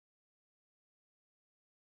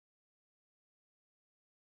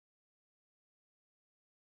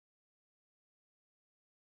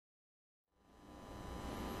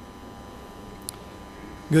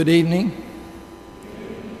Good evening.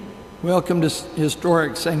 Welcome to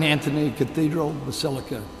historic St. Anthony Cathedral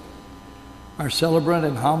Basilica. Our celebrant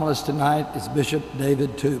and homilist tonight is Bishop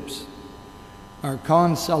David Toups. Our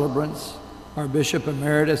con-celebrants are Bishop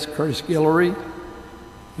Emeritus Curtis Guillory,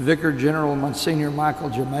 Vicar General Monsignor Michael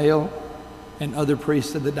Jamail, and other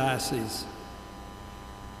priests of the diocese.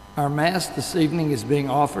 Our Mass this evening is being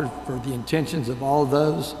offered for the intentions of all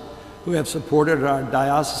those who have supported our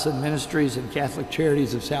diocesan ministries and Catholic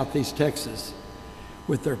charities of Southeast Texas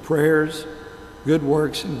with their prayers, good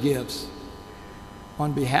works, and gifts.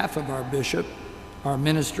 On behalf of our bishop, our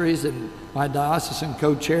ministries, and my diocesan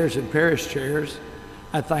co-chairs and parish chairs,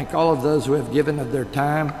 I thank all of those who have given of their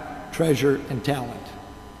time, treasure, and talent.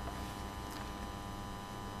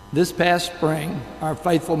 This past spring, our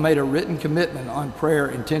faithful made a written commitment on prayer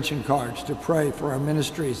intention cards to pray for our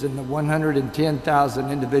ministries and the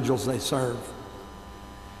 110,000 individuals they serve.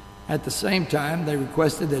 At the same time, they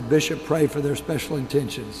requested that Bishop pray for their special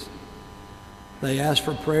intentions. They asked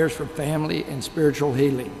for prayers for family and spiritual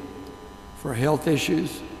healing, for health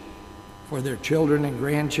issues, for their children and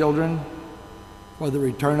grandchildren, for the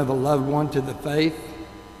return of a loved one to the faith,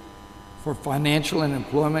 for financial and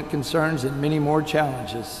employment concerns, and many more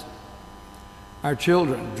challenges. Our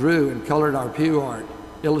children drew and colored our pew art,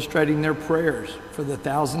 illustrating their prayers for the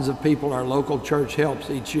thousands of people our local church helps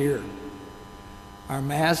each year. Our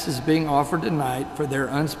Mass is being offered tonight for their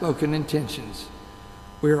unspoken intentions.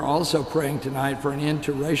 We are also praying tonight for an end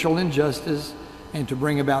to racial injustice and to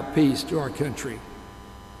bring about peace to our country.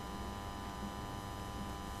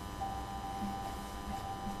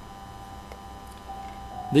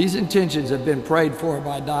 These intentions have been prayed for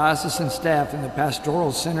by diocesan staff in the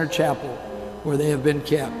Pastoral Center Chapel, where they have been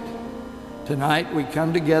kept. Tonight, we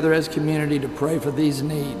come together as community to pray for these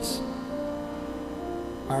needs.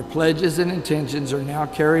 Our pledges and intentions are now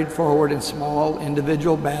carried forward in small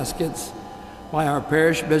individual baskets by our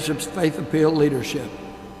parish bishop's faith appeal leadership.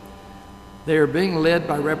 They are being led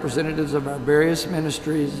by representatives of our various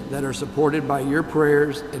ministries that are supported by your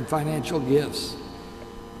prayers and financial gifts.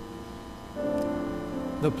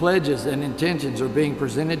 The pledges and intentions are being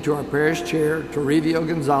presented to our parish chair, Toribio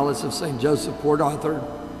Gonzalez of St. Joseph Port Arthur,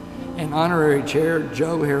 and honorary chair,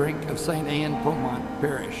 Joe Herring of St. Anne Pomont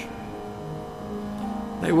Parish.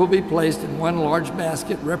 They will be placed in one large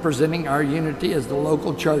basket representing our unity as the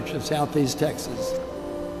local church of Southeast Texas.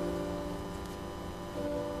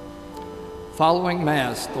 Following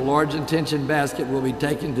Mass, the large intention basket will be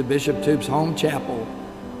taken to Bishop Toups' home chapel,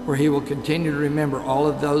 where he will continue to remember all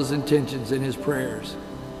of those intentions in his prayers.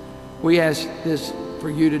 We ask this for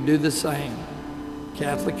you to do the same.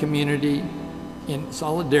 Catholic community in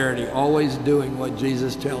solidarity, always doing what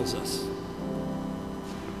Jesus tells us.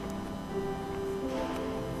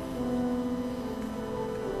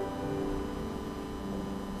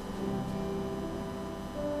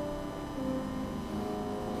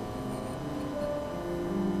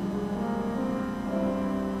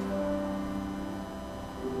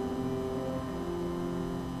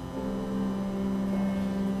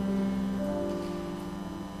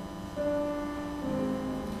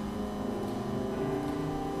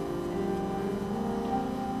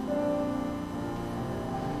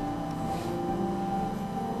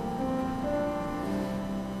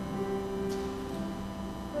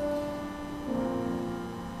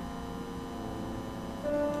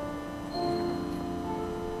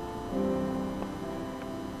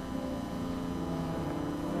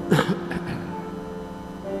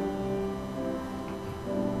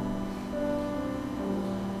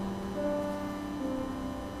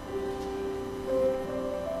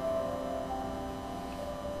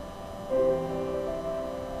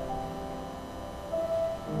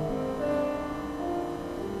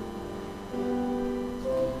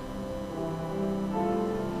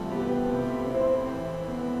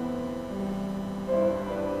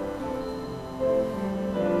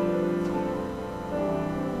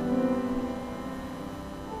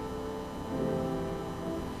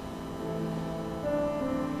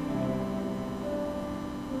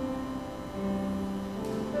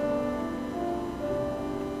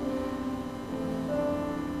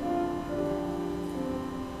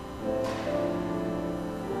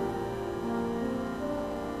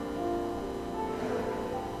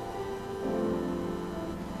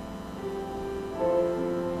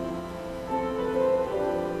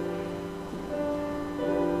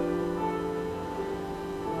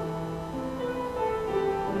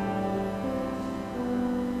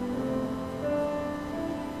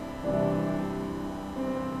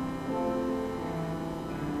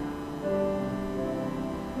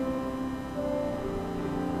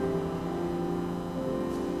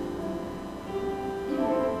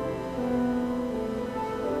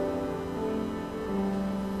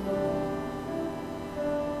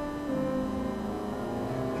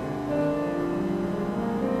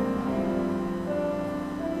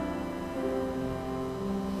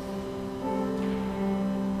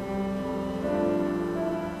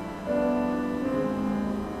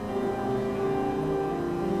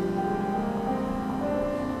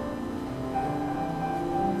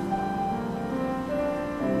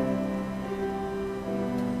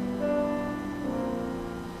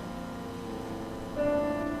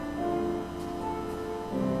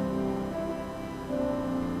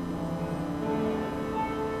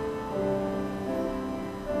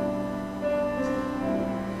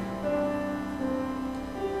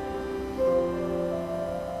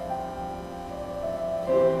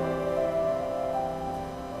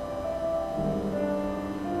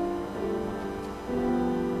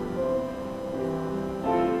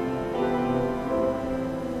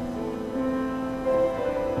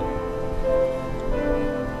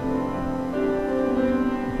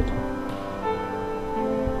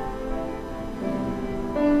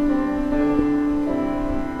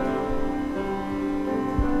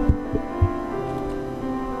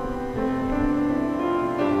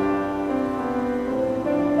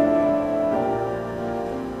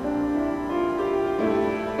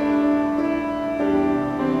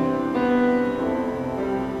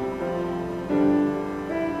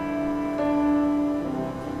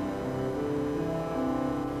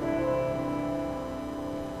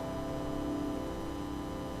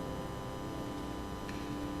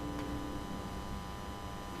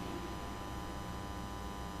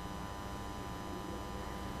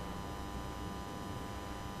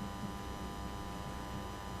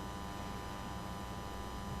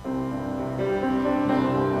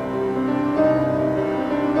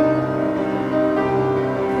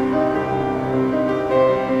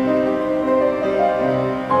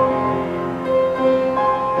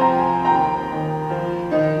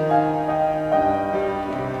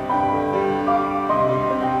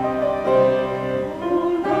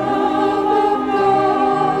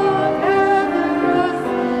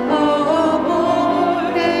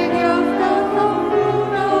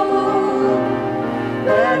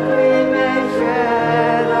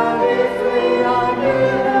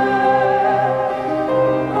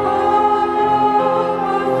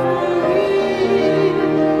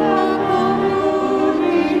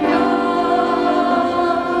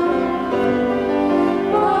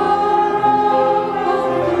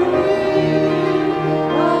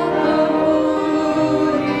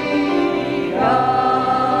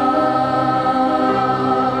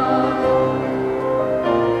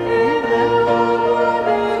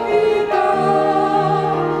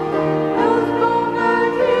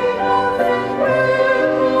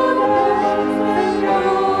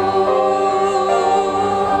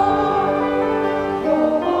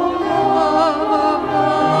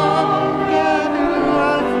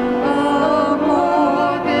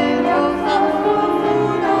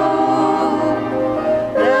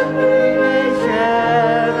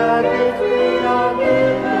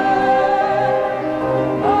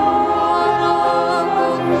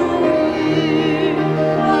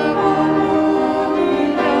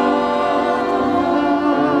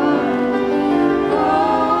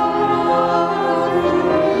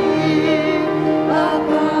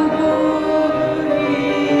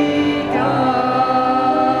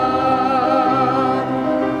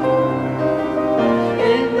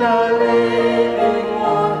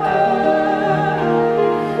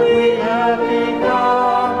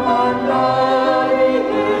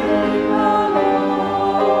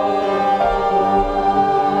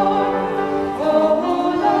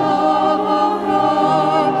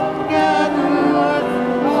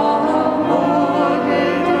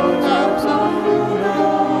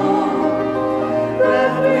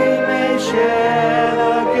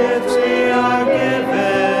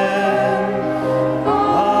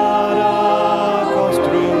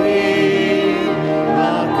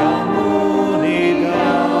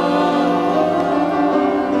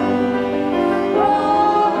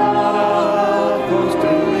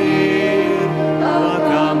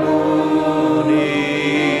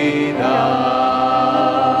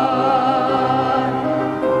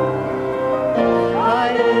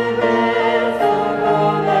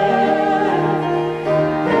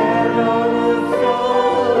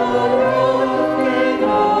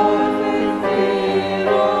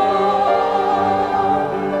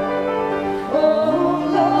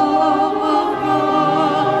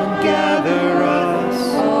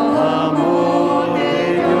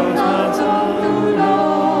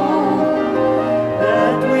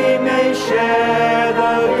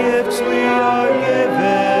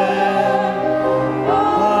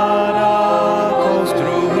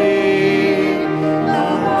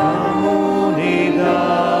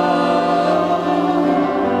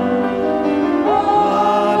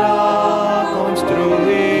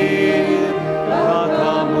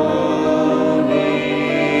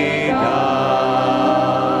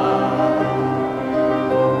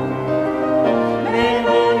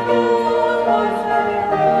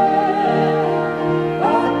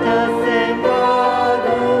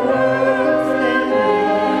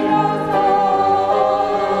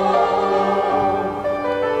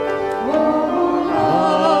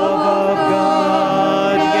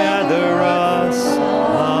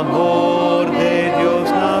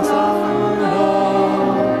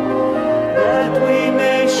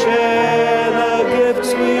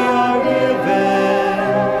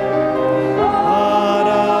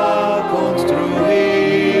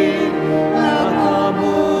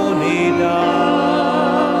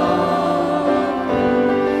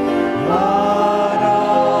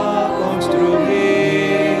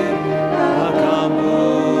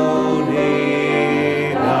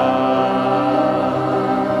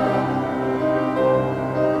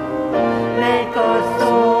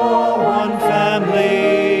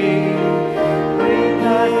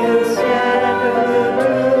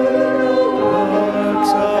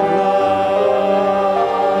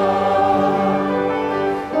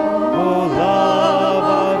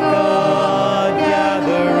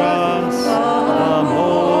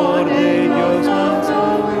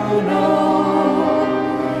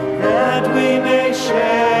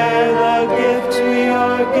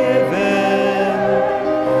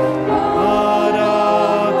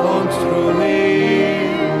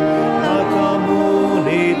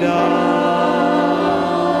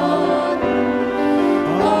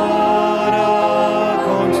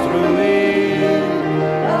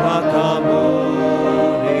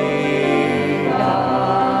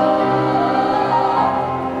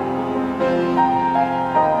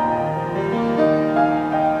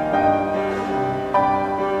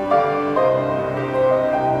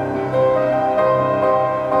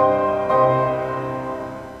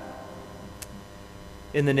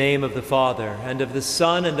 In the name of the Father, and of the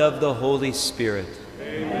Son, and of the Holy Spirit.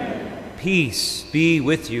 Amen. Peace be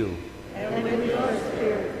with you. And with your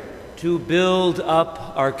spirit. To build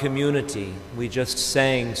up our community, we just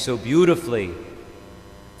sang so beautifully.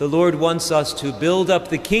 The Lord wants us to build up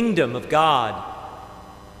the kingdom of God,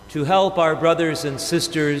 to help our brothers and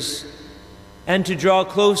sisters, and to draw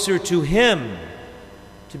closer to Him,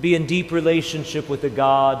 to be in deep relationship with a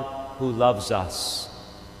God who loves us.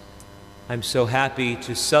 I'm so happy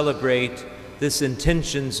to celebrate this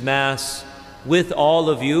Intentions Mass with all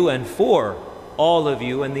of you and for all of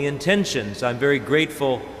you and the intentions. I'm very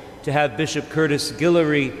grateful to have Bishop Curtis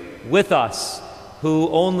Guillory with us, who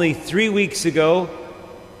only 3 weeks ago,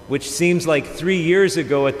 which seems like 3 years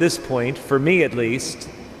ago at this point, for me at least,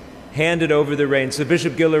 handed over the reins. So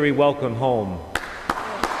Bishop Guillory, welcome home.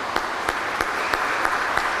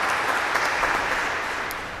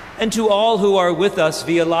 And to all who are with us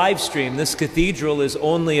via live stream, this cathedral is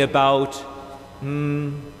only about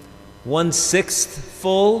 1/6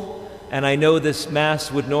 full, and I know this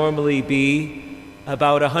Mass would normally be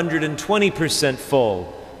about 120%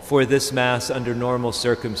 full for this Mass under normal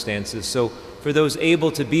circumstances. So for those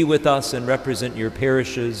able to be with us and represent your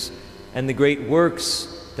parishes and the great works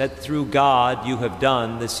that through God you have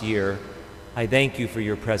done this year, I thank you for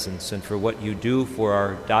your presence and for what you do for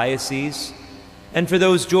our diocese. And for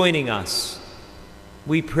those joining us,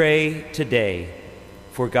 we pray today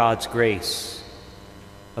for God's grace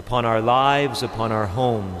upon our lives, upon our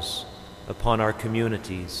homes, upon our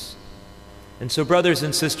communities. And so, brothers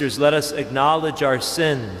and sisters, let us acknowledge our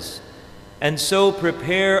sins and so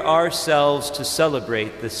prepare ourselves to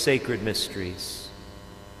celebrate the sacred mysteries.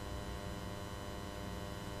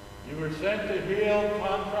 You were sent to heal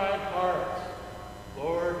contrite hearts.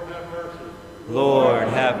 Lord, have mercy. Lord,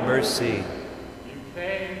 have mercy.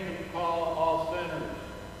 Came to call all sinners.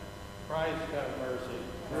 Christ have mercy.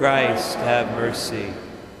 Christ have mercy.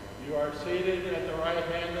 You are seated at the right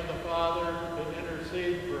hand of the Father to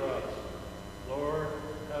intercede for us. Lord,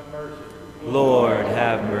 have mercy. Lord,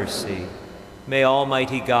 have mercy. May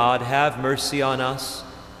Almighty God have mercy on us,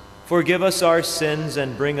 forgive us our sins,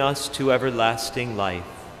 and bring us to everlasting life.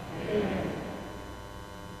 Amen.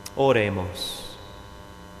 Oremos.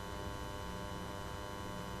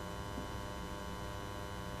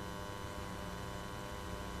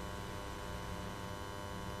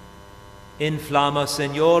 Inflama,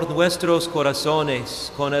 Señor, nuestros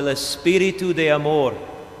corazones con el espíritu de amor,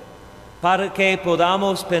 para que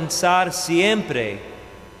podamos pensar siempre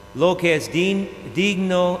lo que es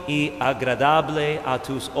digno y agradable a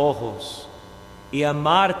tus ojos, y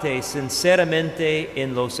amarte sinceramente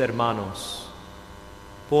en los hermanos.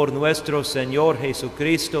 Por nuestro Señor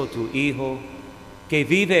Jesucristo, tu Hijo, que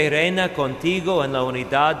vive y reina contigo en la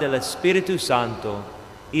unidad del Espíritu Santo,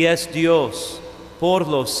 y es Dios, por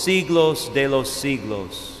los siglos de los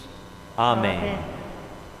siglos. Amén. Amén.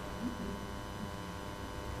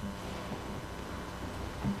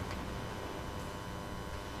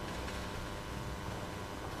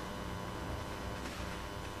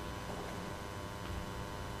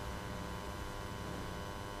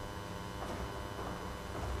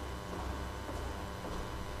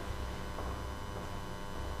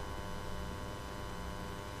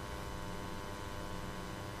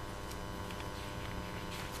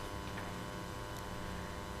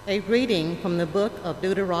 A reading from the book of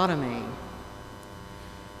Deuteronomy.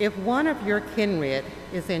 If one of your kindred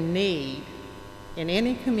is in need in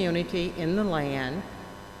any community in the land,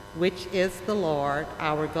 which is the Lord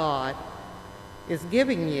our God is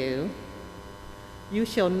giving you, you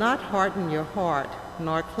shall not harden your heart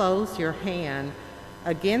nor close your hand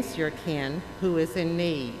against your kin who is in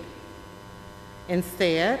need.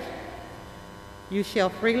 Instead, you shall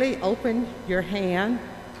freely open your hand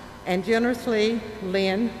and generously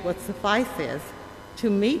lend what suffices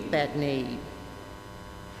to meet that need.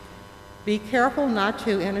 Be careful not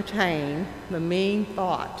to entertain the mean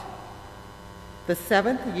thought. The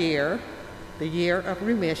 7th year, the year of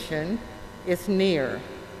remission, is near,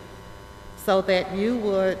 so that you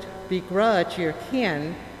would begrudge your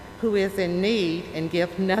kin who is in need and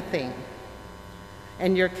give nothing.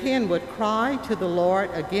 And your kin would cry to the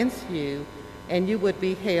Lord against you, and you would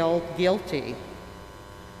be held guilty.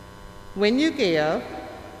 When you give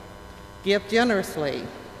generously,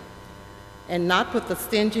 and not with a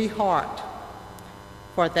stingy heart.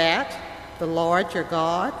 For that, the Lord your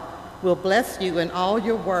God will bless you in all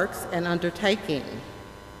your works and undertaking.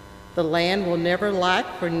 The land will never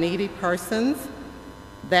lack for needy persons.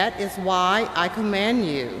 That is why I command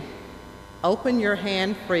you, open your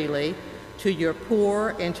hand freely to your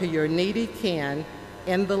poor and to your needy kin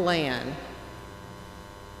in the land.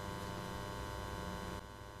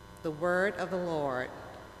 The word of the Lord.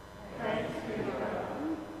 Thanks be to God.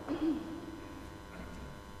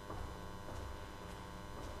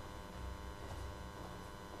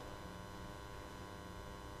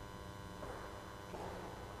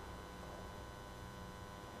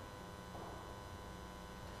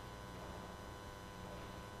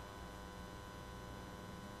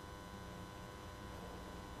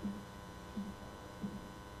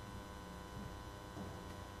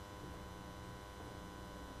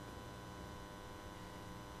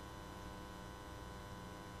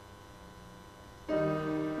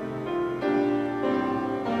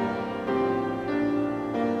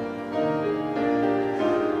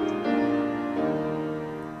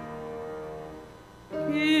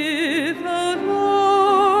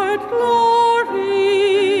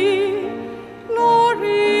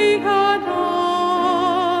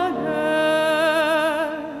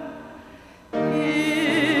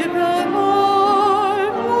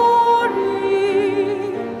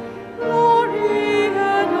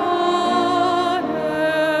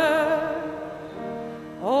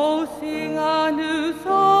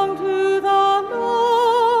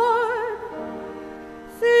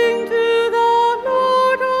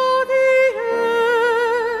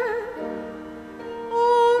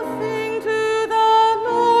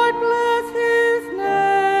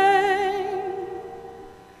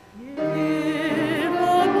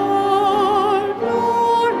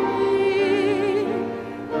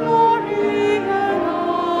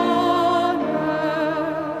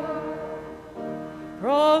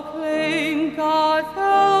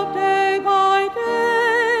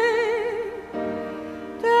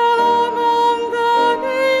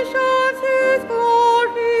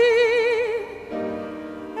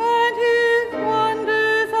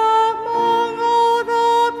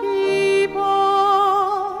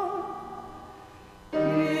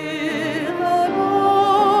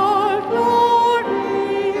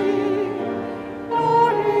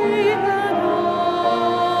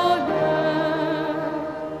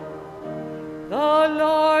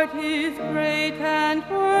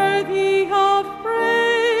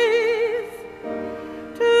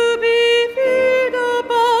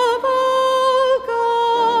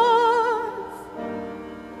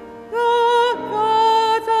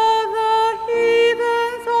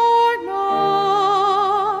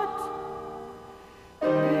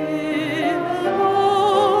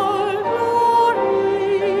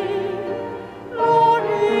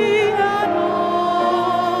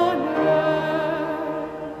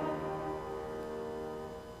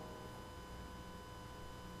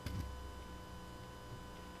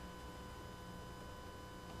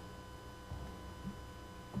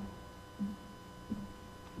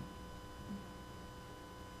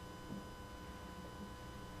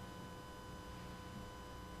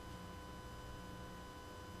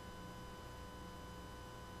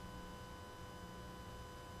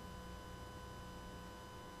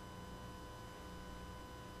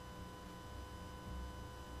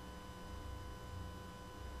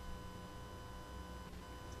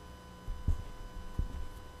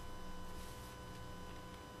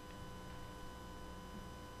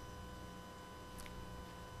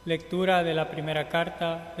 Lectura de la primera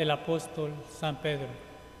carta del apóstol San Pedro.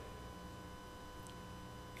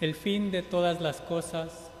 El fin de todas las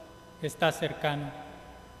cosas está cercano.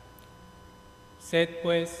 Sed,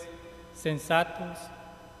 pues, sensatos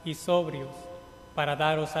y sobrios para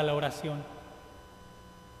daros a la oración.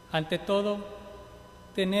 Ante todo,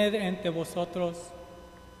 tened entre vosotros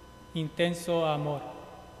intenso amor,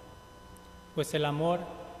 pues el amor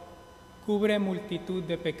cubre multitud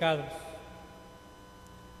de pecados.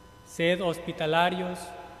 Sed hospitalarios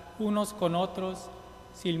unos con otros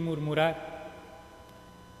sin murmurar.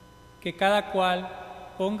 Que cada cual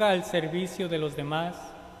ponga al servicio de los demás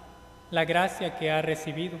la gracia que ha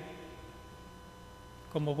recibido,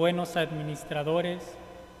 como buenos administradores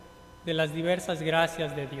de las diversas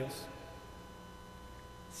gracias de Dios.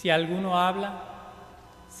 Si alguno habla,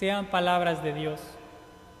 sean palabras de Dios.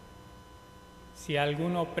 Si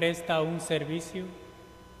alguno presta un servicio,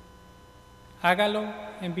 hágalo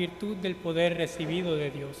en virtud del poder recibido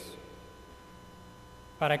de Dios,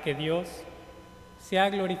 para que Dios sea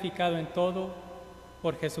glorificado en todo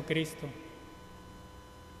por Jesucristo,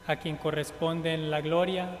 a quien corresponden la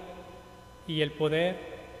gloria y el poder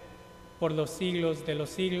por los siglos de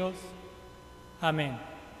los siglos. Amén.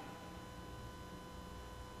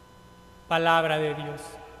 Palabra de Dios.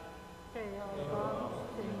 Te alabamos,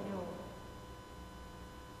 Señor.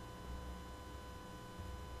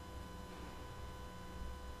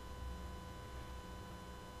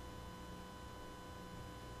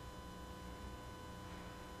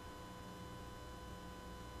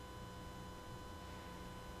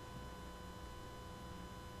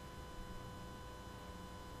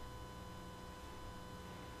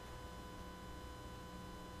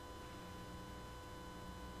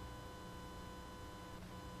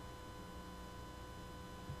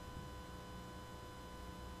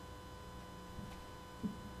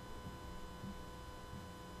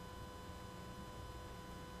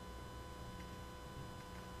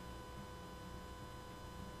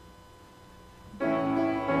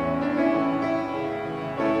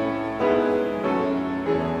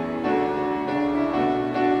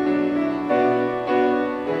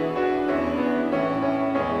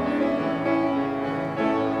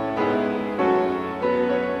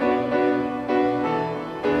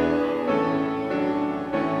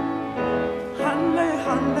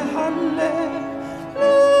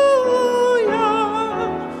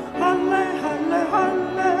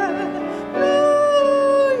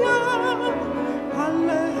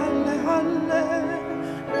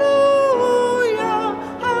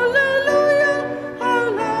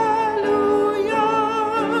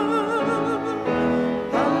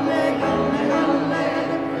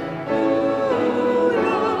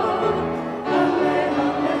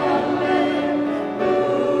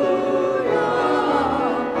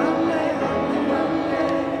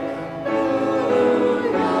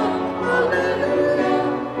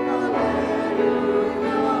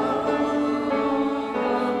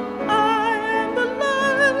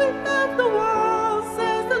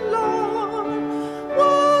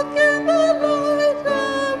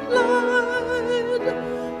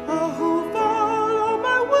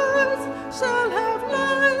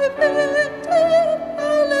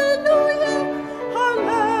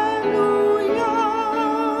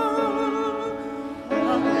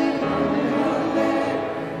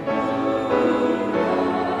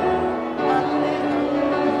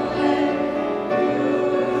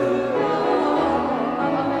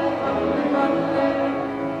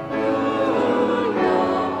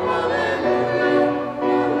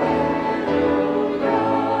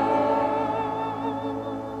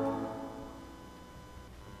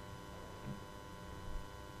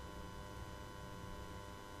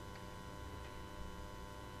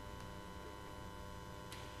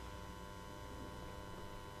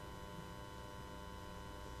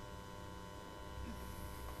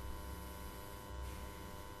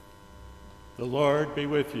 The Lord be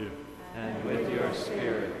with you. And with your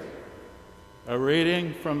spirit. A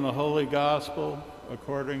reading from the Holy Gospel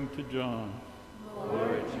according to John.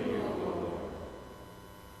 Glory to you, O Lord.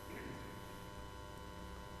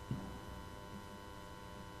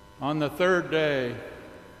 On the third day,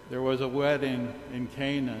 there was a wedding in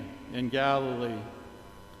Cana in Galilee,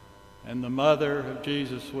 and the mother of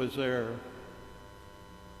Jesus was there.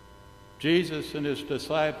 Jesus and his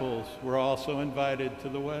disciples were also invited to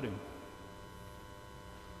the wedding.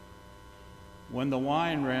 When the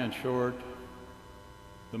wine ran short,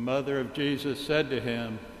 the mother of Jesus said to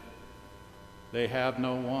him, "They have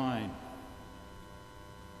no wine."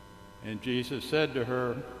 And Jesus said to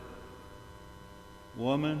her,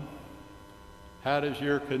 "Woman, how does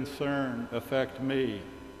your concern affect me?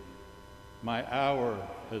 My hour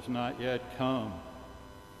has not yet come."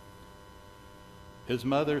 His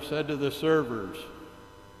mother said to the servers,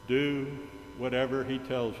 "Do whatever he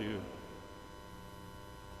tells you."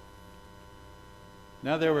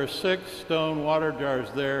 Now there were 6 stone water jars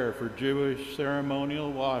there for Jewish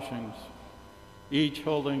ceremonial washings, each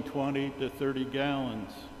holding 20 to 30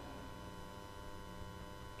 gallons.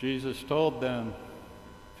 Jesus told them,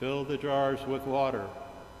 "Fill the jars with water."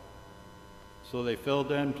 So they filled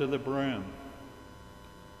them to the brim.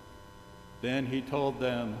 Then he told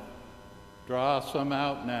them, "Draw some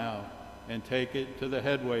out now and take it to the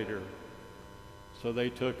headwaiter." So they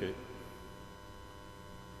took it.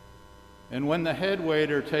 And when the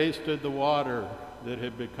headwaiter tasted the water that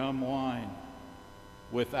had become wine,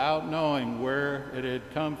 without knowing where it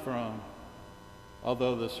had come from,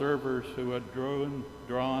 although the servers who had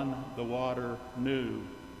drawn the water knew,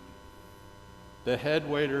 the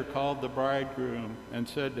headwaiter called the bridegroom and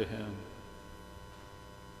said to him,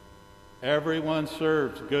 "Everyone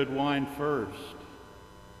serves good wine first,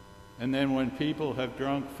 and then when people have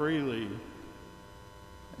drunk freely,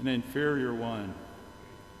 an inferior one.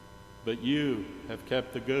 But you have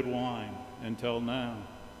kept the good wine until now."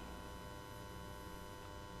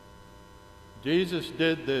 Jesus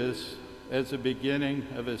did this as the beginning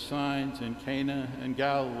of his signs in Cana and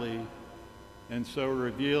Galilee, and so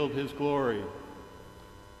revealed his glory,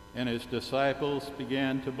 and his disciples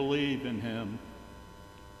began to believe in him.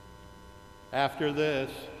 After this,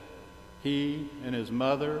 he and his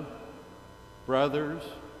mother, brothers,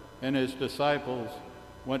 and his disciples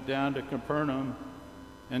went down to Capernaum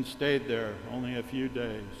and stayed there only a few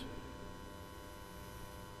days.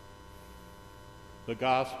 The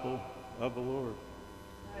Gospel of the Lord.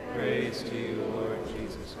 Praise to you, Lord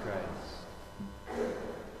Jesus Christ.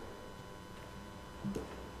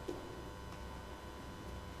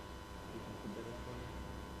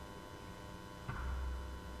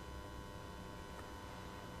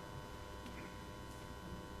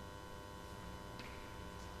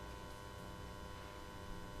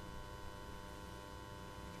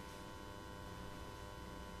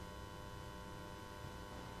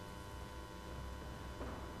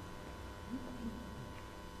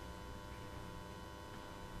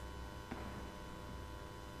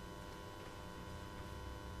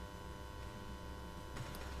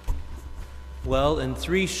 Well, in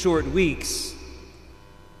 3 short weeks,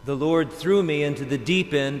 the Lord threw me into the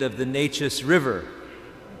deep end of the Natchez River.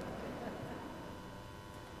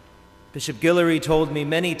 Bishop Guillory told me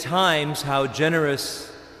many times how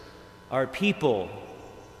generous our people,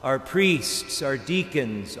 our priests, our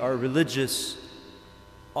deacons, our religious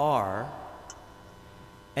are.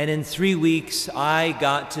 And in 3 weeks, I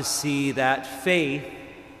got to see that faith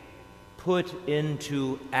put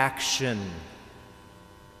into action.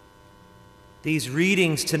 These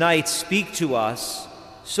readings tonight speak to us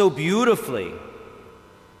so beautifully.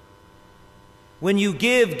 When you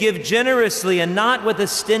give, give generously and not with a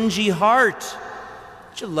stingy heart.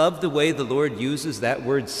 Don't you love the way the Lord uses that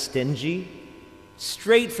word stingy?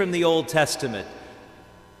 Straight from the Old Testament.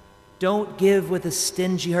 Don't give with a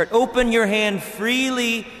stingy heart. Open your hand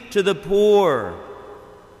freely to the poor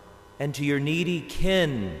and to your needy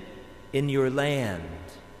kin in your land.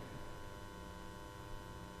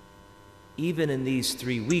 Even in these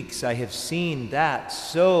 3 weeks, I have seen that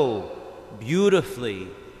so beautifully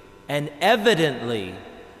and evidently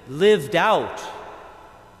lived out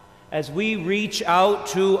as we reach out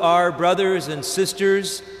to our brothers and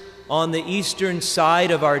sisters on the eastern side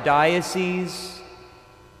of our diocese,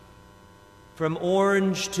 from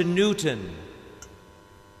Orange to Newton,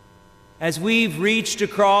 as we've reached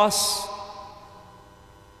across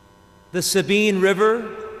the Sabine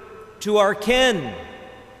River to our kin,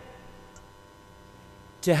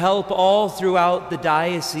 to help all throughout the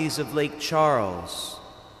Diocese of Lake Charles,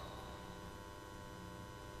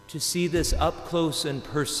 to see this up close and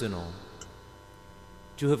personal,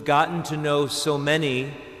 to have gotten to know so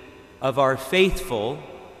many of our faithful,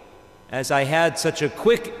 as I had such a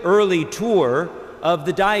quick early tour of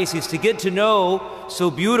the diocese, to get to know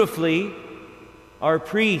so beautifully our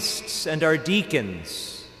priests and our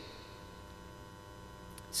deacons.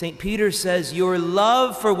 St. Peter says, your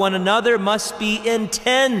love for one another must be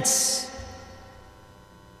intense.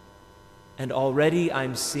 And already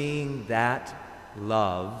I'm seeing that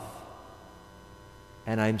love,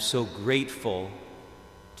 and I'm so grateful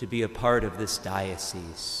to be a part of this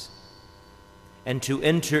diocese and to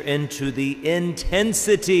enter into the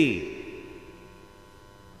intensity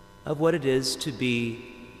of what it is to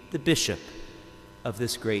be the bishop of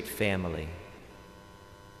this great family.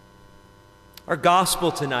 Our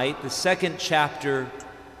gospel tonight, the 2nd chapter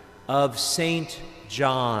of St.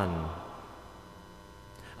 John.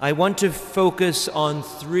 I want to focus on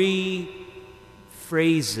 3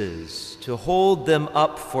 phrases to hold them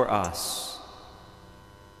up for us.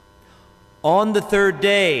 On the 3rd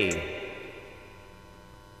day,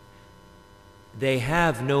 they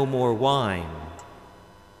have no more wine.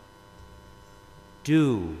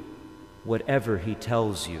 Do whatever he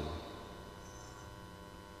tells you.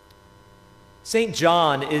 St.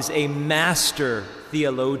 John is a master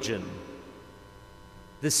theologian.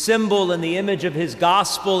 The symbol and the image of his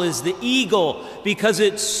gospel is the eagle because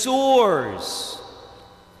it soars.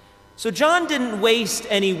 So John didn't waste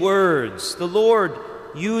any words, the Lord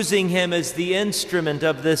using him as the instrument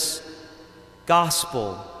of this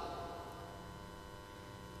gospel.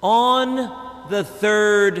 On the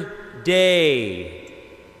 3rd day.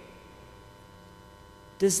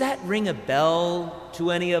 Does that ring a bell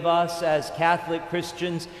to any of us as Catholic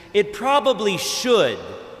Christians? It probably should.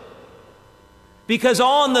 Because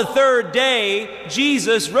on the 3rd day,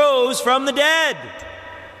 Jesus rose from the dead.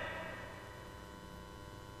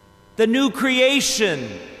 The new creation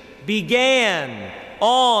began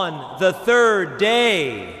on the 3rd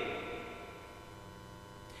day.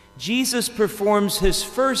 Jesus performs his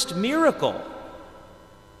first miracle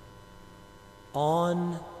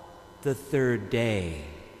on the 3rd day.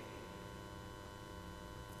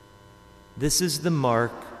 This is the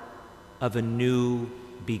mark of a new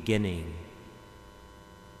beginning.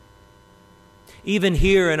 Even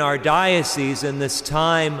here in our diocese, in this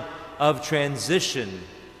time of transition,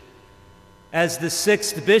 as the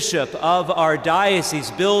 6th bishop of our diocese,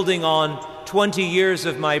 building on 20 years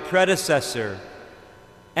of my predecessor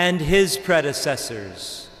and his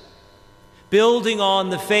predecessors, building on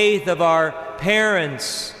the faith of our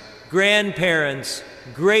parents, grandparents,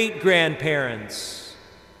 great-grandparents,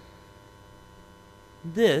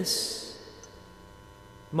 this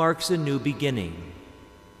marks a new beginning.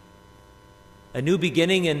 A new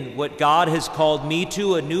beginning in what God has called me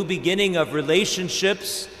to, a new beginning of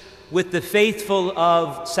relationships with the faithful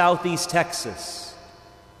of Southeast Texas.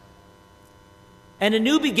 And a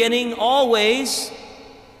new beginning always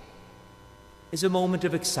is a moment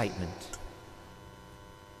of excitement.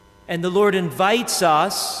 And the Lord invites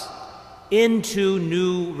us into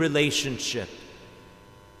new relationship.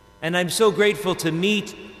 And I'm so grateful to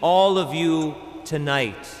meet all of you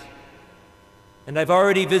tonight. And I've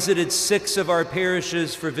already visited 6 of our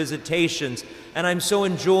parishes for visitations, and I'm so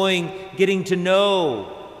enjoying getting to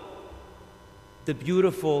know the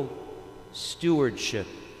beautiful stewardship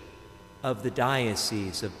of the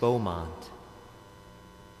Diocese of Beaumont.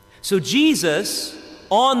 So Jesus,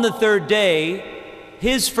 on the 3rd day,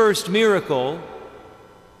 his first miracle,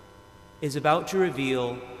 is about to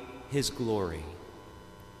reveal his glory.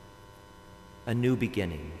 A new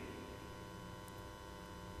beginning.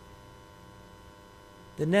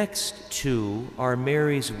 The next 2 are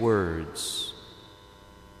Mary's words.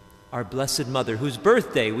 Our Blessed Mother, whose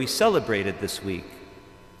birthday we celebrated this week.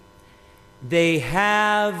 They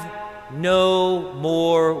have no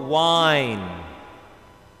more wine.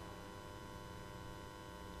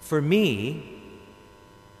 For me,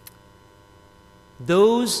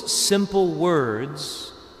 those simple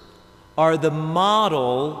words are the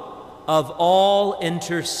model of all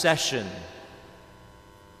intercession.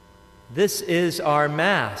 This is our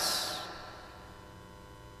Mass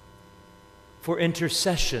for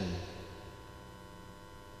intercession.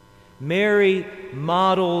 Mary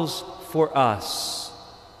models for us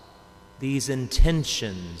these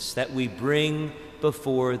intentions that we bring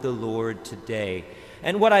before the Lord today.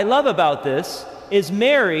 And what I love about this is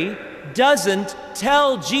Mary doesn't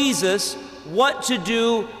tell Jesus what to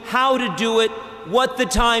do, how to do it, what the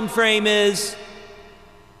time frame is.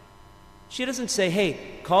 She doesn't say, hey,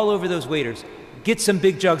 call over those waiters, get some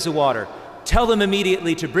big jugs of water, tell them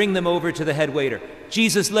immediately to bring them over to the head waiter.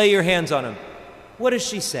 Jesus, lay your hands on them. What does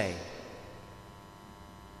she say?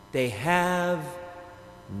 They have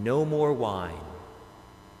no more wine.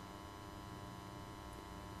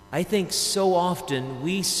 I think so often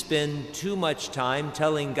we spend too much time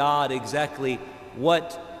telling God exactly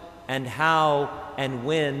what and how and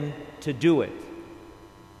when to do it.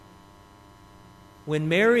 When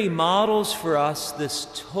Mary models for us this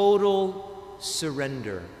total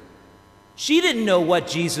surrender, she didn't know what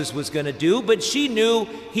Jesus was going to do, but she knew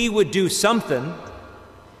he would do something.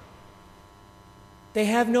 They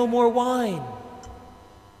have no more wine.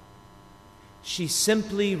 She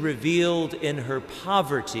simply revealed in her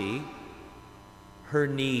poverty her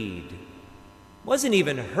need. It wasn't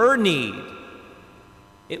even her need.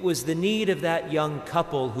 It was the need of that young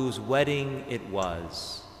couple whose wedding it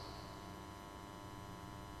was.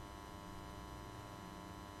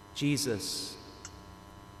 Jesus,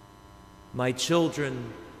 my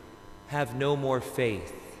children have no more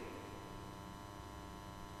faith.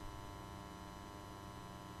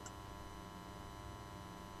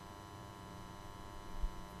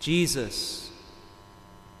 Jesus,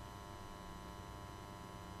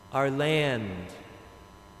 our land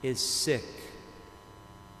is sick.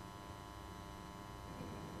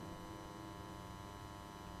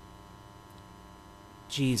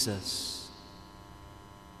 Jesus,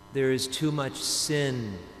 there is too much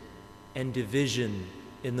sin and division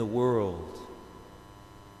in the world.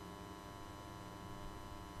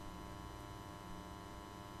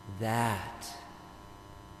 That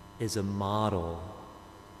is a model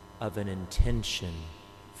of an intention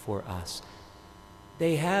for us.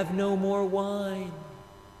 They have no more wine.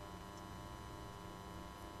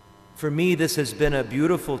 For me, this has been a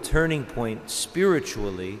beautiful turning point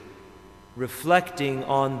spiritually, reflecting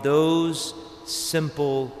on those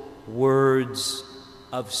simple words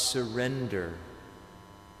of surrender,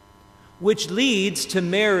 which leads to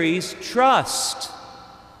Mary's trust.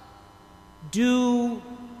 Do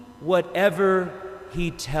whatever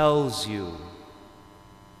he tells you.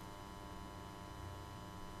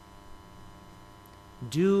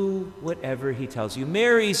 Do whatever he tells you.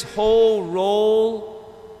 Mary's whole role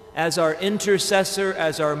as our intercessor,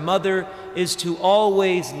 as our mother, is to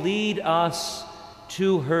always lead us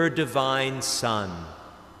to her divine Son.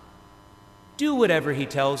 Do whatever he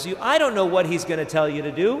tells you. I don't know what he's going to tell you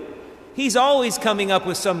to do. He's always coming up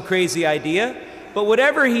with some crazy idea, but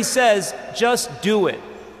whatever he says, just do it.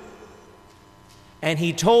 And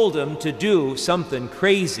he told him to do something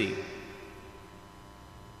crazy.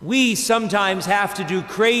 We sometimes have to do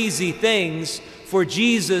crazy things for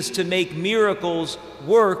Jesus to make miracles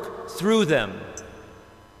work through them.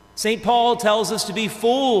 St. Paul tells us to be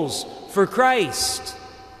fools for Christ.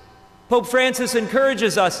 Pope Francis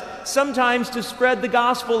encourages us sometimes to spread the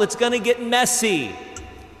gospel. It's going to get messy.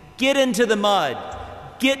 Get into the mud.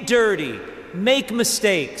 Get dirty. Make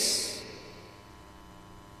mistakes.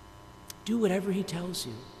 Do whatever he tells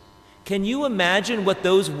you. Can you imagine what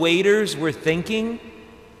those waiters were thinking?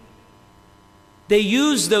 They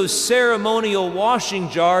used those ceremonial washing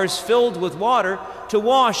jars filled with water to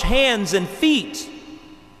wash hands and feet.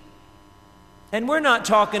 And we're not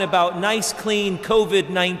talking about nice, clean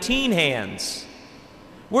COVID-19 hands.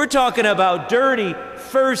 We're talking about dirty,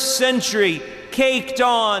 first century, caked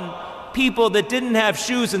on people that didn't have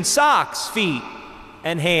shoes and socks, feet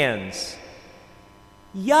and hands.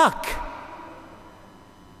 Yuck.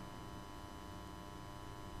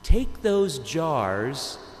 Take those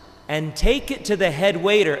jars and take it to the head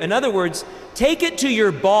waiter. In other words, take it to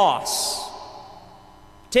your boss.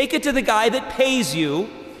 Take it to the guy that pays you,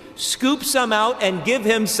 scoop some out and give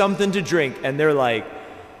him something to drink. And they're like,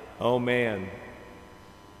 oh man,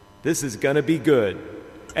 this is gonna be good.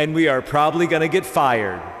 And we are probably gonna get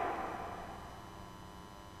fired.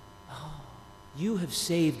 Oh, you have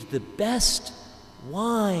saved the best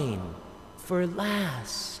wine for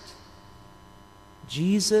last.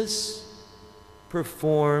 Jesus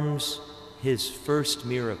performs his first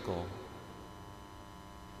miracle,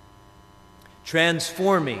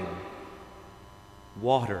 transforming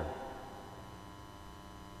water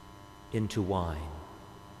into wine.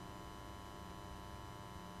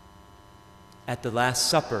 At the Last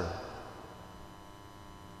Supper,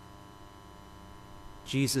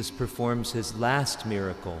 Jesus performs his last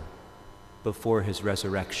miracle before his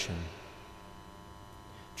resurrection,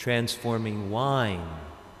 transforming wine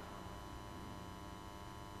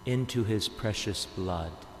into his precious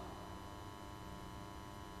blood.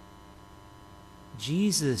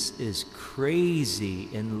 Jesus is crazy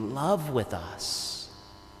in love with us.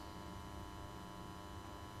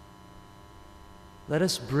 Let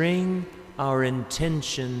us bring our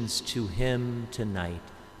intentions to him tonight.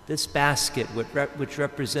 This basket, which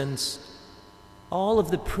represents all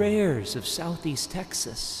of the prayers of Southeast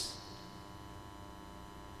Texas.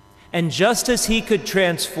 And just as he could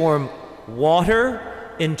transform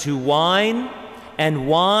water into wine and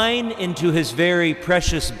wine into his very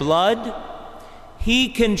precious blood, he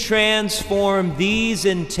can transform these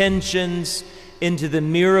intentions into the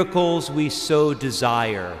miracles we so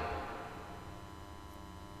desire.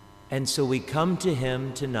 And so we come to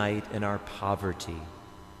him tonight in our poverty,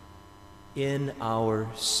 in our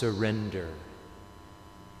surrender.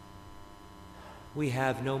 We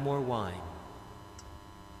have no more wine.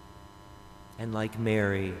 And like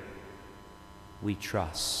Mary, we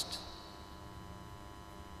trust.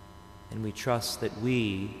 And we trust that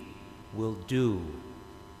we will do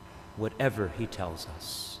whatever he tells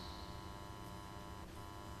us.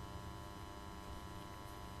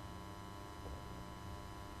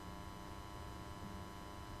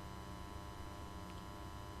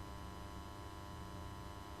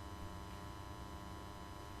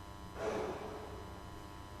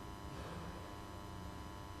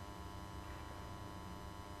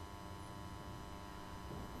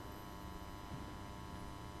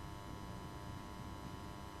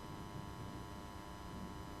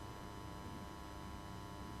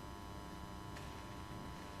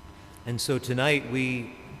 And so tonight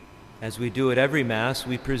as we do at every Mass,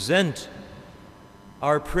 we present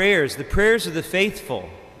our prayers, the prayers of the faithful,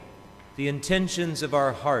 the intentions of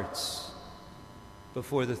our hearts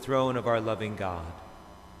before the throne of our loving God.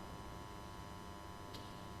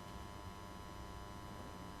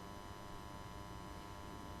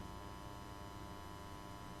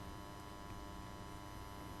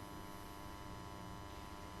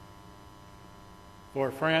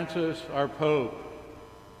 For Francis, our Pope,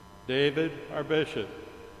 David, our Bishop,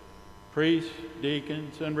 priests,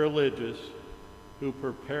 deacons, and religious who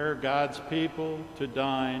prepare God's people to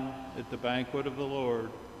dine at the banquet of the Lord,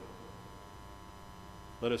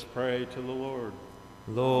 let us pray to the Lord.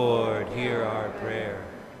 Lord, hear our prayer.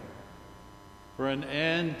 For an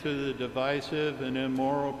end to the divisive and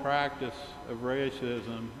immoral practice of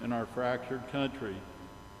racism in our fractured country,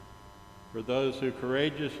 for those who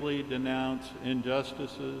courageously denounce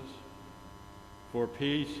injustices, for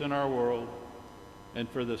peace in our world, and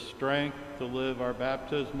for the strength to live our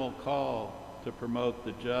baptismal call to promote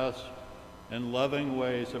the just and loving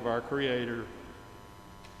ways of our Creator,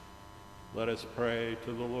 let us pray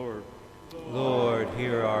to the Lord. Lord,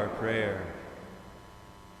 hear our prayer.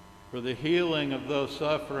 For the healing of those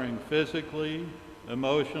suffering physically,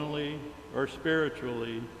 emotionally, or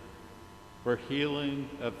spiritually, for healing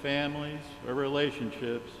of families or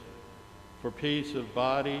relationships, for peace of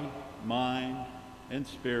body, mind, and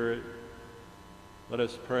spirit, let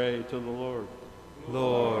us pray to the Lord.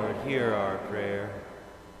 Lord, hear our prayer.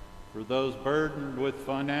 For those burdened with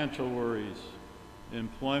financial worries,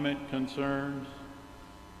 employment concerns,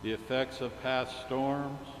 the effects of past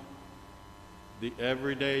storms, the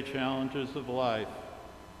everyday challenges of life,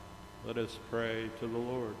 let us pray to the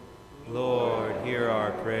Lord. Lord, hear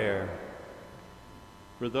our prayer.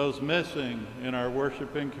 For those missing in our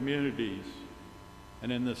worshiping communities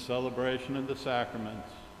and in the celebration of the sacraments,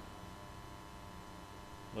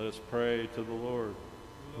 let us pray to the Lord.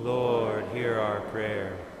 Lord, hear our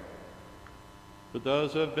prayer. For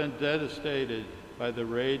those who have been devastated by the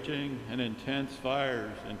raging and intense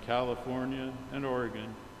fires in California and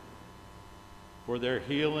Oregon, for their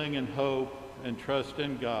healing and hope and trust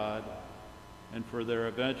in God, and for their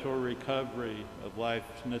eventual recovery of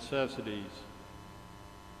life's necessities,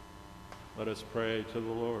 let us pray to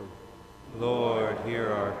the Lord. Lord, hear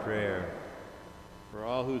our prayer. For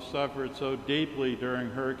all who suffered so deeply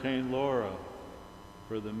during Hurricane Laura,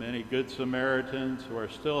 for the many Good Samaritans who are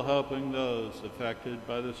still helping those affected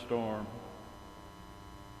by the storm,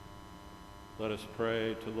 let us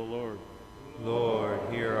pray to the Lord. Lord,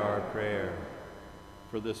 hear our prayer.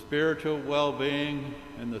 For the spiritual well-being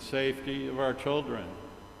and the safety of our children,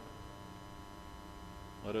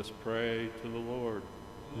 let us pray to the Lord.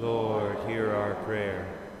 Lord, hear our prayer.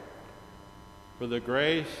 For the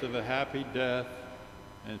grace of a happy death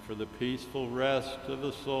and for the peaceful rest of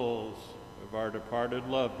the souls of our departed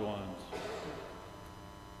loved ones.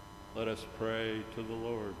 Let us pray to the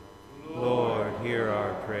Lord. Lord, hear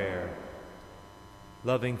our prayer.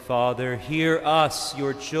 Loving Father, hear us,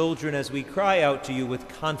 your children, as we cry out to you with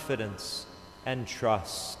confidence and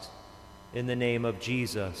trust. In the name of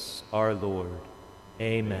Jesus, our Lord.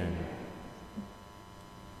 Amen.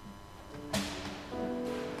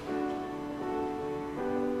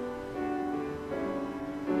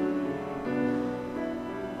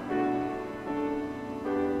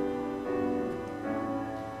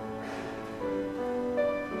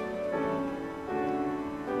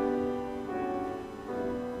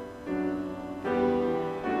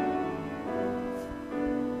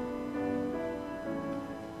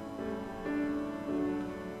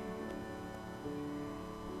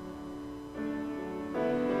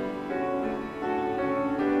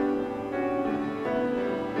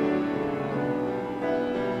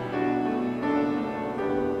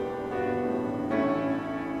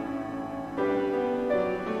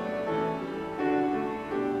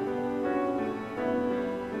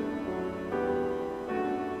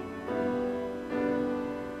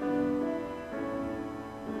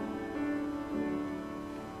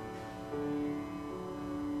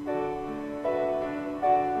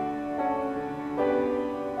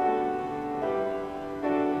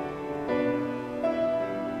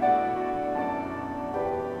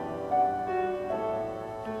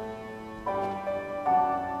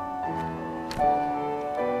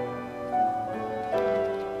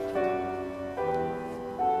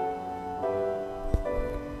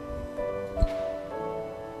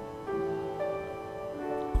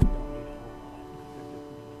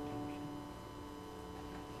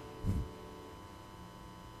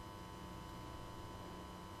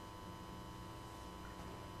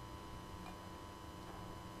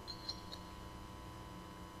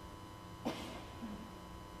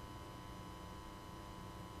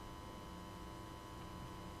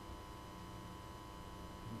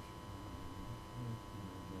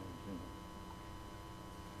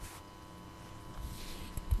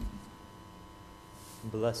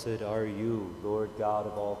 Blessed are you, Lord God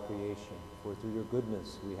of all creation, for through your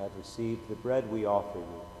goodness we have received the bread we offer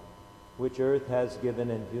you, which earth has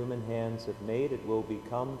given and human hands have made. It will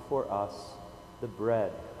become for us the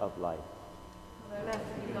bread of life. Blessed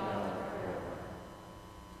be God forever.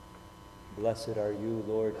 Blessed are you,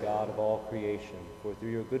 Lord God of all creation, for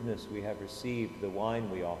through your goodness we have received the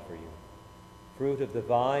wine we offer you. Fruit of the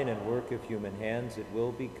vine and work of human hands, it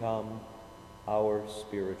will become our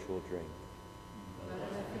spiritual drink.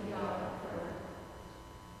 Blessed be God forever.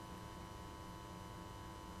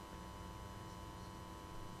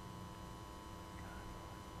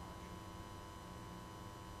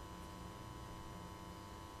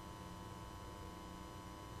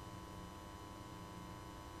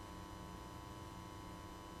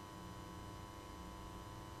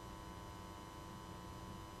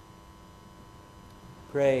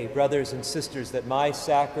 Pray, brothers and sisters, that my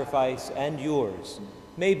sacrifice and yours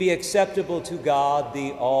may be acceptable to God,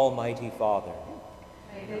 the Almighty Father.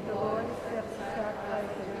 May the Lord accept the sacrifice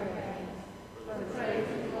of your hands for the praise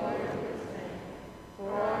and glory of his name,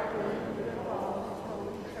 for our good and good of all his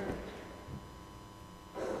holy church.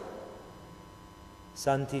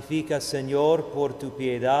 Santifica, Señor, por tu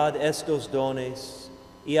piedad estos dones,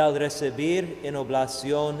 y al recibir en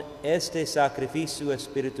oblación este sacrificio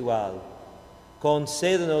espiritual,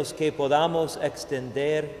 concédenos que podamos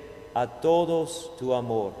extender a todos tu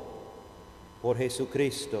amor. Por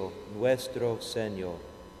Jesucristo, nuestro Señor.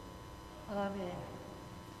 Amen.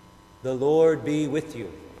 The Lord be with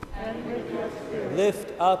you. And with your spirit,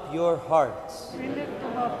 Lift up your hearts. we lift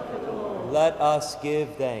them up to the Lord. Let us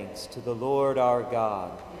give thanks to the Lord our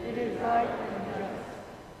God. It is right and just.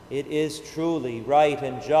 It is truly right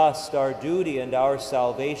and just, our duty and our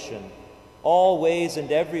salvation, always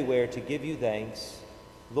and everywhere to give you thanks,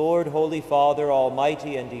 Lord, Holy Father,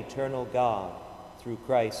 Almighty and eternal God, through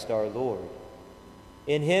Christ our Lord.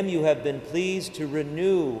 In him you have been pleased to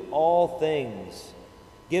renew all things,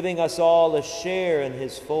 giving us all a share in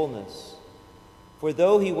his fullness. For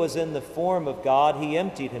though he was in the form of God, he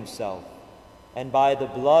emptied himself, and by the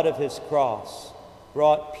blood of his cross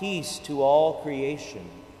brought peace to all creation.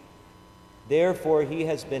 Therefore he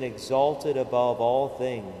has been exalted above all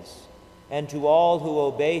things, and to all who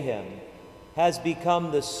obey him has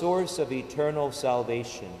become the source of eternal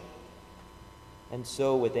salvation. And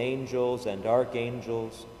so with angels and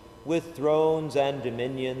archangels, with thrones and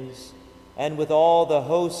dominions, and with all the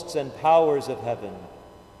hosts and powers of heaven,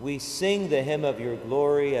 we sing the hymn of your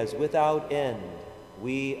glory as without end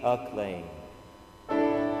we acclaim.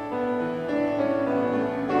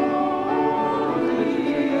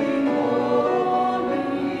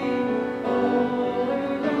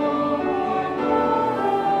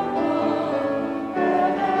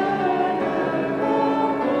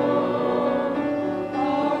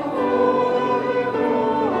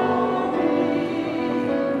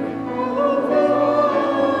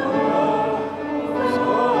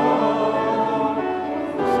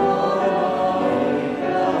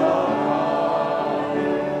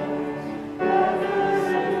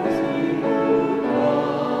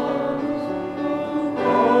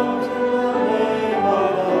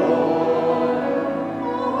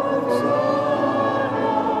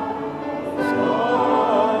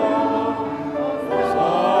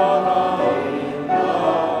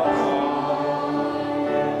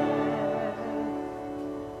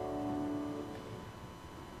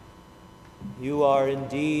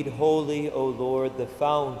 indeed holy, O Lord, the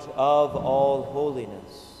fount of all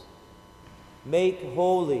holiness. Make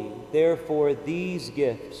holy, therefore, these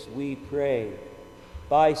gifts, we pray,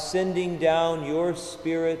 by sending down your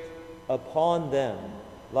Spirit upon them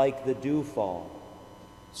like the dewfall,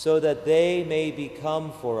 so that they may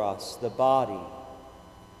become for us the body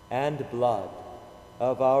and blood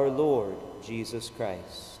of our Lord Jesus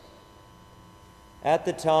Christ. At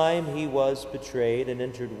the time he was betrayed and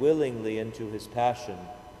entered willingly into his passion,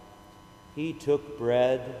 he took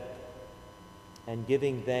bread and,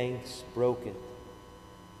 giving thanks, broke it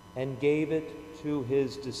and gave it to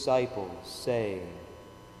his disciples, saying,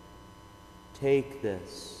 "Take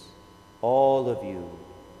this, all of you,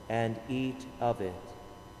 and eat of it.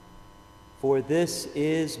 For this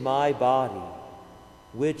is my body,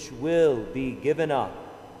 which will be given up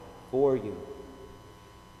for you."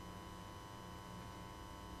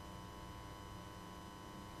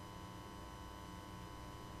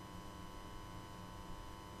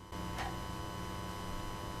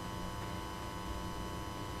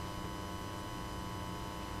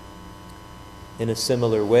 In a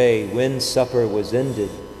similar way, when supper was ended,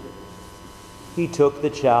 he took the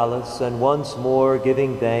chalice, and once more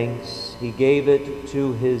giving thanks, he gave it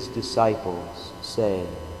to his disciples, saying,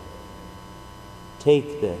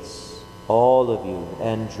 "Take this, all of you,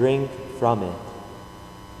 and drink from it.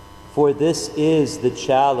 For this is the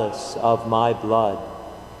chalice of my blood,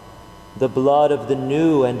 the blood of the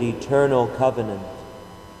new and eternal covenant,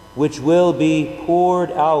 which will be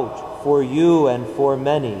poured out for you and for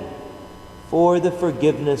many, for the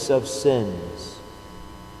forgiveness of sins.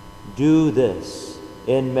 Do this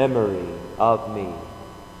in memory of me."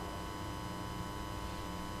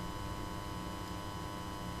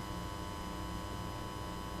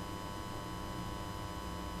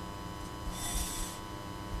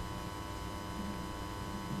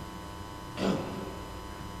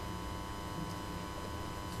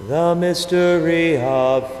 The mystery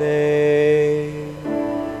of faith.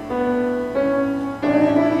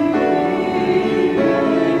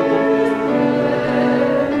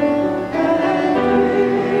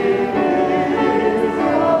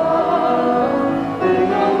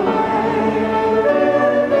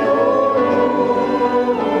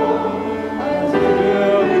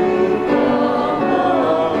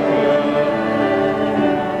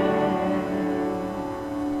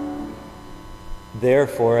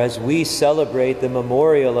 Therefore, as we celebrate the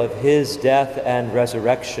memorial of his death and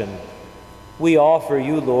resurrection, we offer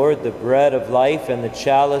you, Lord, the bread of life and the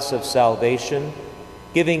chalice of salvation,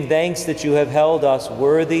 giving thanks that you have held us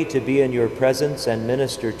worthy to be in your presence and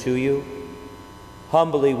minister to you.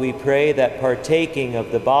 Humbly we pray that, partaking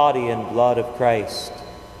of the body and blood of Christ,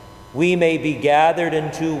 we may be gathered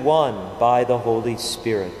into one by the Holy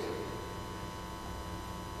Spirit.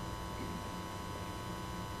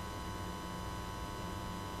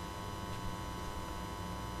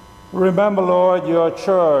 Remember, Lord, your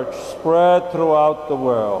church spread throughout the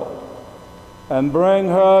world, and bring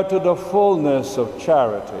her to the fullness of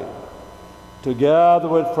charity, together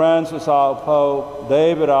with Francis our Pope,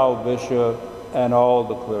 David our Bishop, and all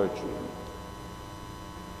the clergy.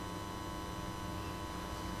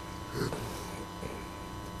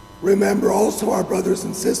 Remember also our brothers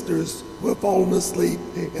and sisters who have fallen asleep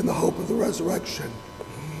in the hope of the resurrection,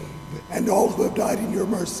 and all who have died in your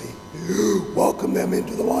mercy. Welcome them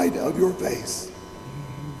into the light of your face.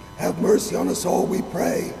 Have mercy on us all, we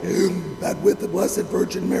pray, that with the Blessed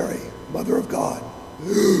Virgin Mary, Mother of God,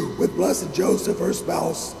 with blessed Joseph, her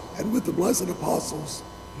spouse, and with the blessed apostles,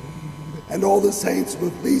 and all the saints who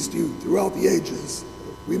have pleased you throughout the ages,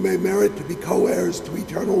 we may merit to be co-heirs to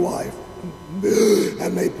eternal life,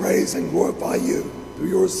 and may praise and glorify you through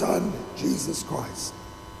your Son, Jesus Christ.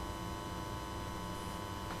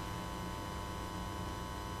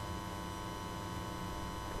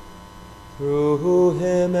 Through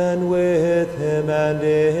him and with him and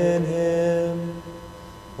in him,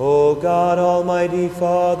 O God, Almighty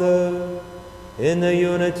Father, in the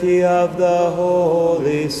unity of the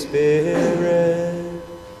Holy Spirit,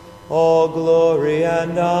 all glory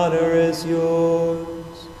and honor is yours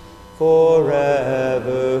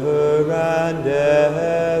forever and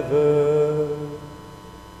ever.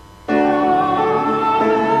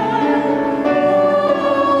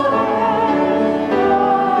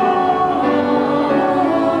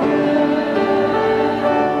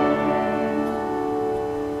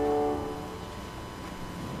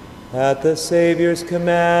 At the Savior's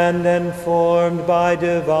command and formed by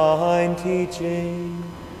divine teaching,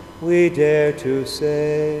 we dare to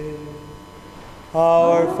say,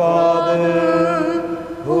 Our Father,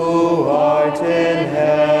 who art in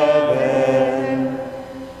heaven,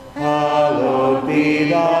 hallowed be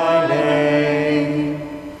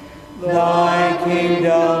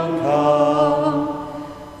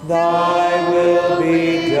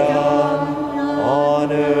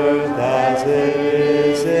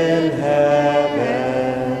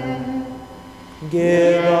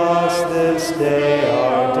Give us this day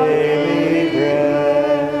our daily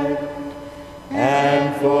bread,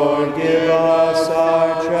 and forgive us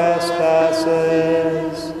our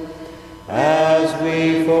trespasses, as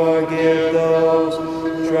we forgive those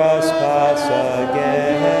who trespass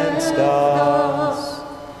against us.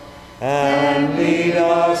 And lead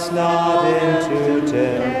us not into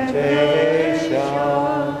temptation,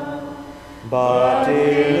 but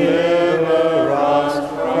deliver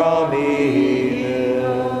us from evil.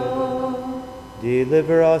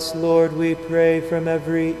 Deliver us, Lord, we pray, from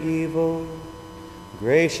every evil.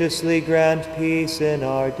 Graciously grant peace in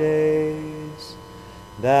our days,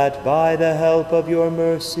 that by the help of your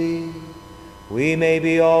mercy we may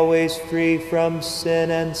be always free from sin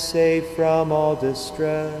and safe from all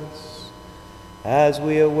distress, as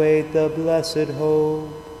we await the blessed hope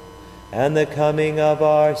and the coming of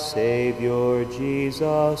our Savior,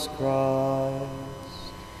 Jesus Christ.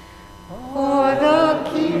 For the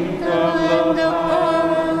kingdom and the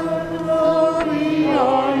power and the glory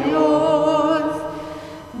are yours,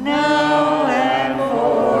 now and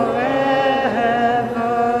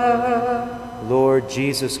forever. Lord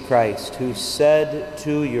Jesus Christ, who said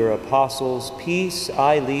to your apostles, "Peace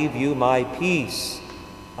I leave you, my peace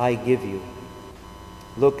I give you,"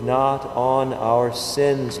 look not on our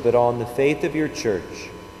sins, but on the faith of your church,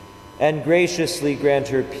 and graciously grant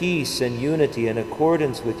her peace and unity in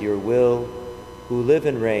accordance with your will, who live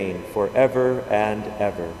and reign forever and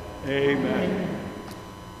ever. Amen.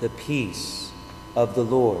 The peace of the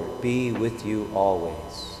Lord be with you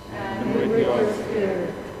always. And with your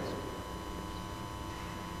spirit.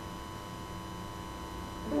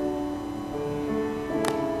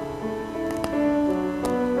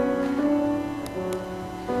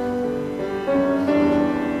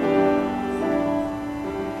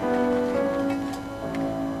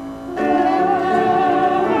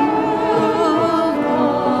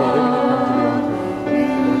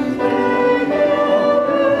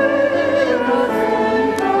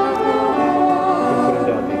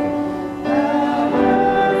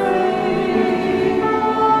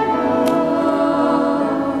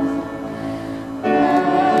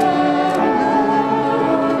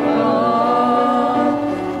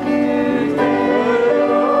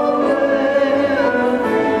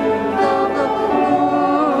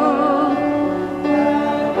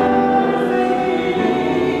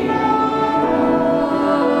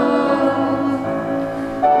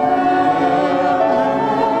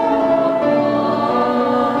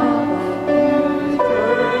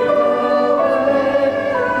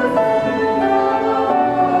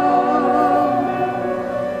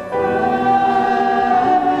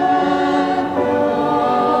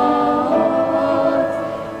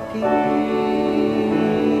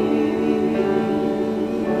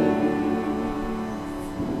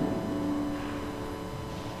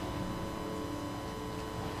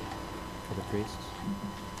 For the priests.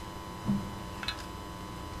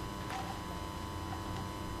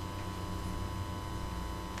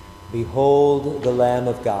 Behold the Lamb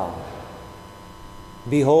of God.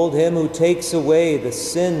 Behold him who takes away the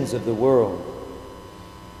sins of the world.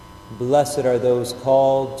 Blessed are those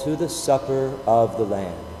called to the supper of the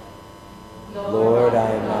Lamb. Lord,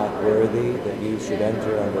 I am not worthy that you should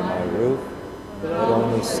enter under my roof, but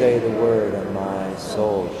only say the word, and my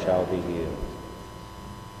soul shall be healed.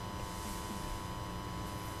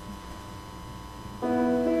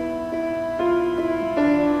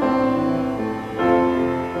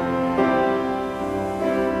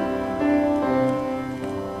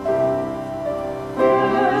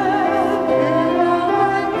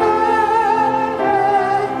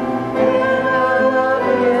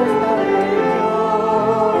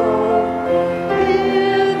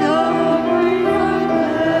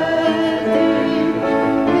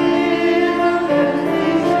 Hear the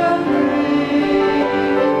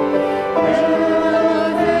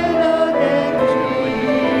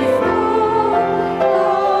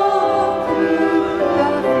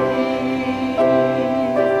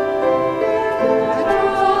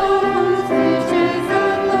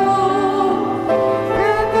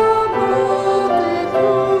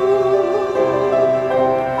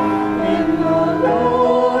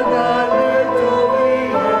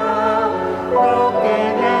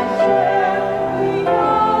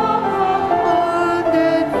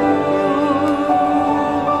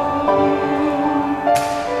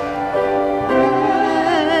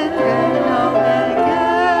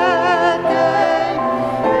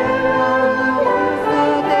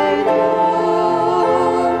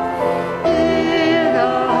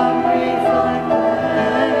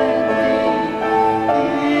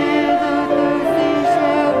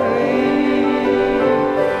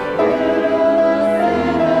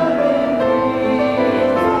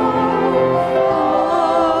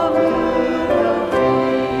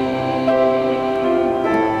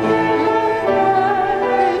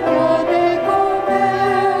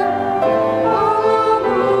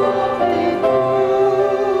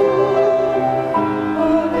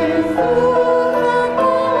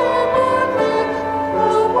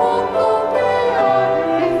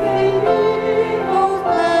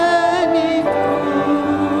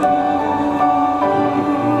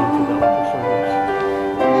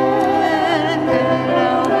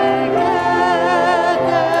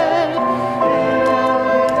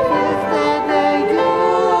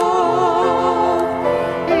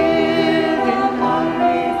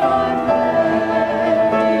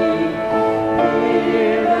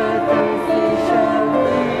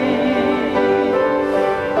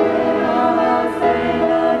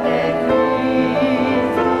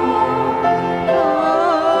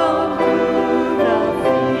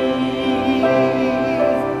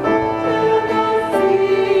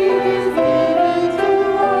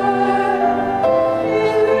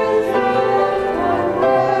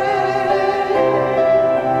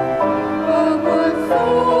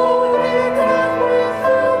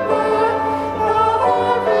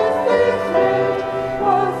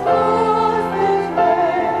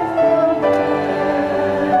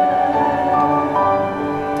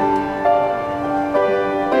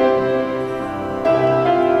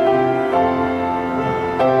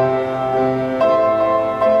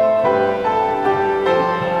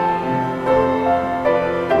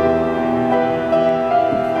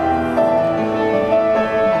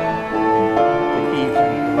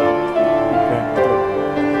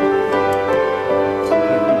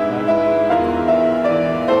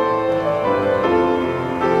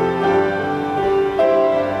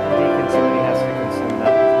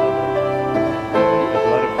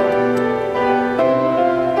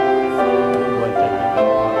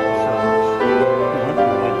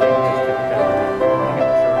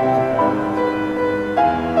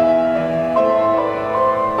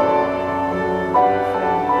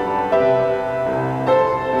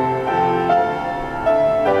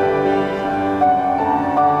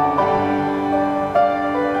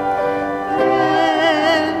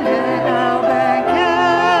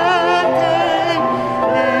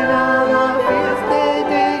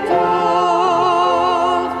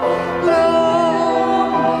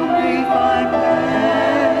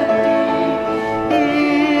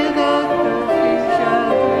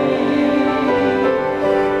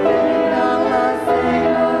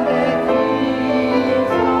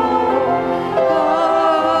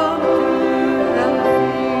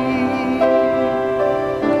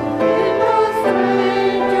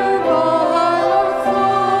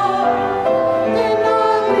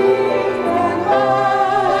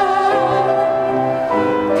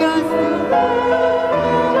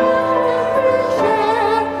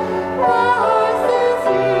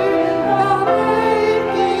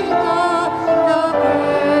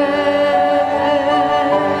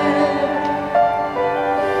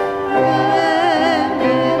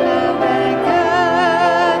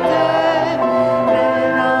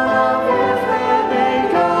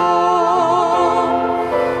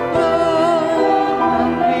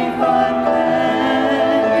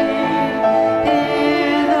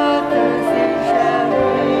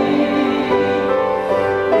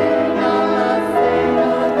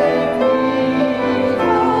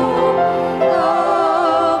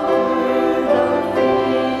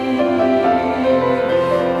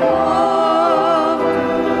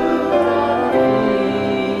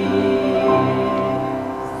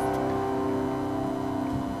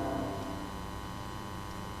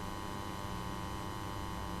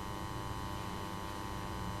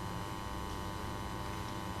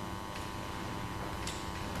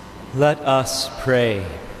Let us pray.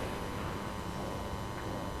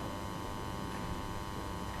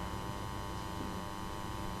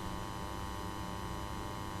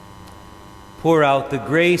 Pour out the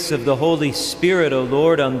grace of the Holy Spirit, O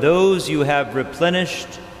Lord, on those you have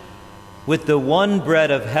replenished with the one bread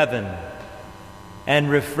of heaven, and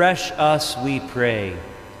refresh us, we pray,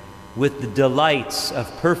 with the delights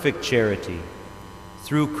of perfect charity,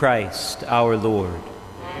 through Christ our Lord.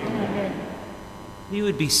 Amen. You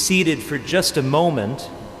would be seated for just a moment.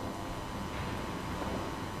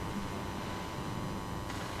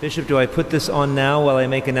 Bishop, do I put this on now while I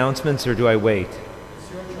make announcements, or do I wait?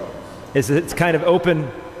 It's your choice. It's kind of open.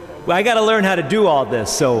 Well, I got to learn how to do all this,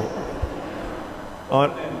 so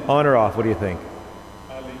on or off, what do you think?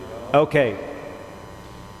 I'll leave it off. Okay.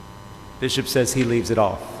 Bishop says he leaves it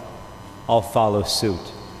off. I'll follow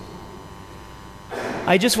suit.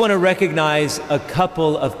 I just want to recognize a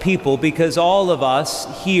couple of people, because all of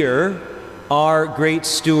us here are great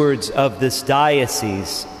stewards of this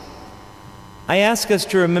diocese. I ask us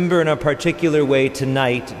to remember in a particular way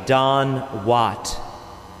tonight Don Watt.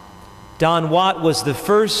 Don Watt was the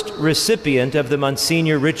first recipient of the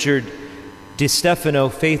Monsignor Richard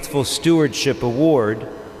DiStefano Faithful Stewardship Award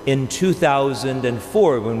in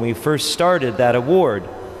 2004 when we first started that award.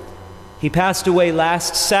 He passed away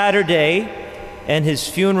last Saturday, and his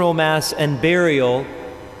funeral mass and burial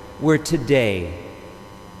were today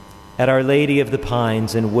at Our Lady of the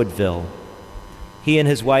Pines in Woodville. He and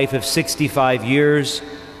his wife of 65 years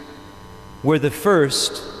were the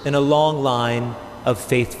first in a long line of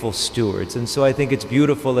faithful stewards. And so I think it's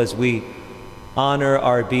beautiful as we honor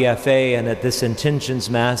our BFA and at this Intentions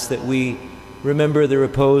Mass that we remember the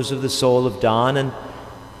repose of the soul of Don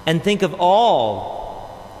and think of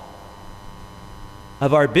all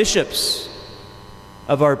of our bishops,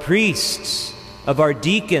 of our priests, of our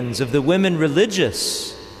deacons, of the women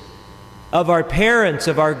religious, of our parents,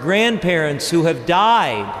 of our grandparents who have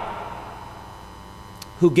died,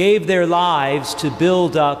 who gave their lives to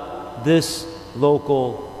build up this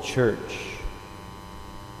local church.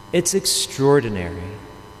 It's extraordinary.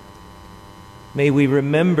 May we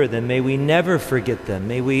remember them. May we never forget them.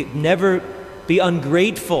 May we never be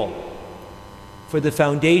ungrateful for the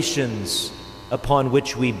foundations upon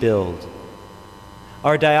which we build.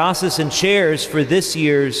 Our diocesan chairs for this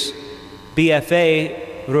year's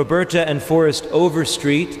BFA, Roberta and Forrest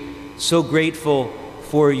Overstreet, so grateful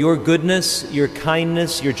for your goodness, your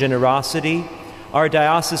kindness, your generosity. Our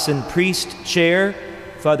diocesan priest chair,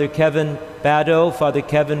 Father Kevin Bado. Father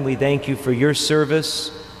Kevin, we thank you for your service.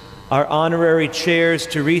 Our honorary chairs,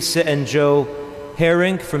 Teresa and Joe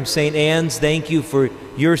Herink from St. Anne's, thank you for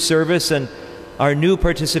your service. And our new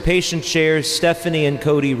participation chairs, Stephanie and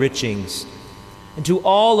Cody Richings. And to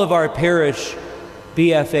all of our parish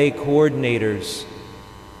BFA coordinators,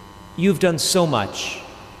 you've done so much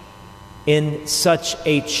in such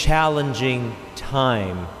a challenging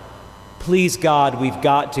time. Please, God, we've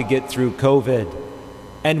got to get through COVID,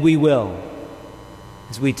 and we will.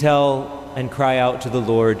 As we tell and cry out to the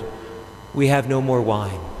Lord, we have no more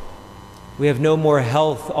wine. We have no more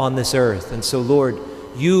health on this earth. And so, Lord,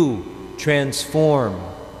 you transform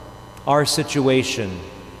our situation,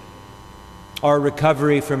 our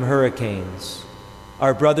recovery from hurricanes,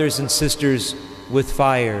 our brothers and sisters with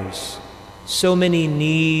fires, so many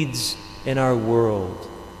needs in our world,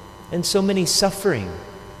 and so many suffering,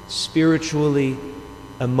 spiritually,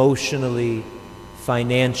 emotionally,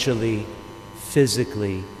 financially,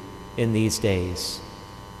 physically in these days.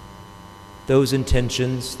 Those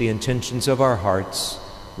intentions, the intentions of our hearts,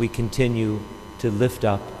 we continue to lift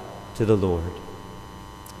up to the Lord.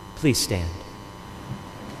 Please stand.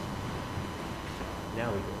 Now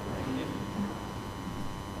we go.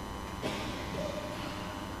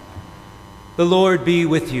 The Lord be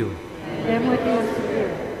with you. And with your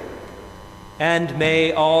spirit. And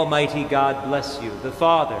may Almighty God bless you, the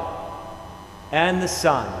Father, and the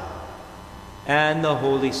Son, and the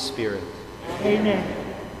Holy Spirit.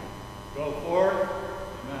 Amen. Go forth,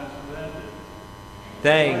 Mass is ended.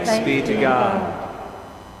 Thanks be to God.